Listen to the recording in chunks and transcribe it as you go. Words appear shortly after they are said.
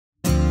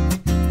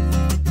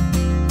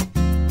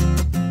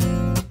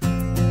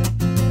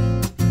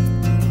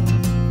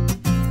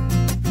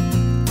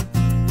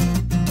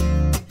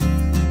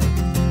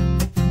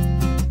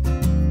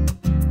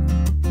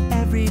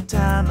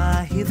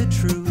me the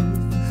truth.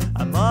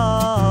 I'm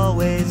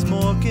always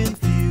more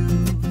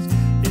confused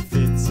if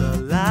it's a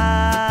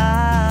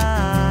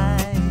lie.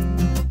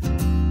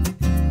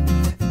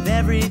 And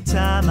every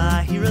time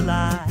I hear a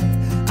lie,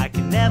 I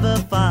can never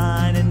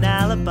find an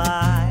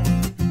alibi.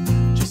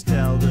 Just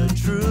tell the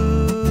truth.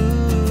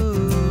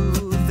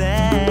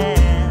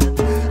 And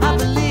I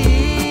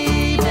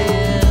believe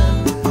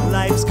in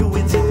life's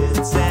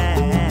coincidence,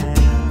 and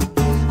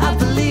I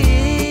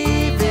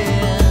believe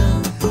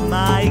in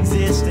my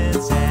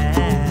existence,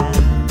 and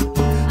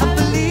I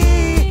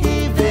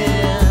believe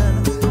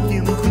in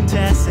human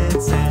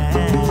quintessence,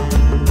 and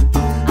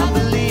I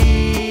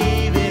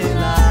believe in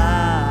life.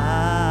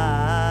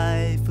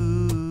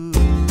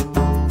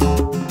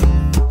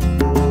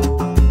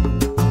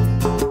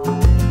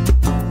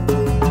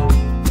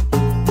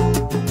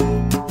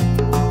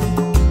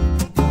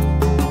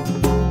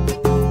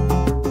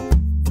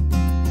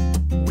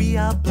 We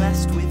are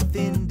blessed with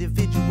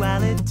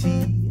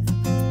individuality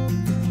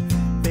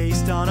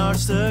based on our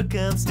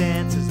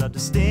circumstances, our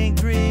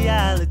distinct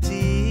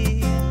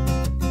reality.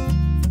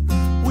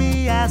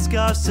 We ask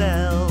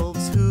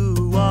ourselves,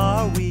 who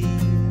are we?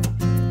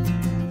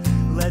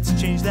 Let's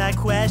change that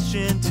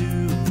question to,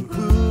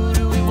 who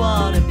do we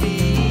want to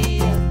be?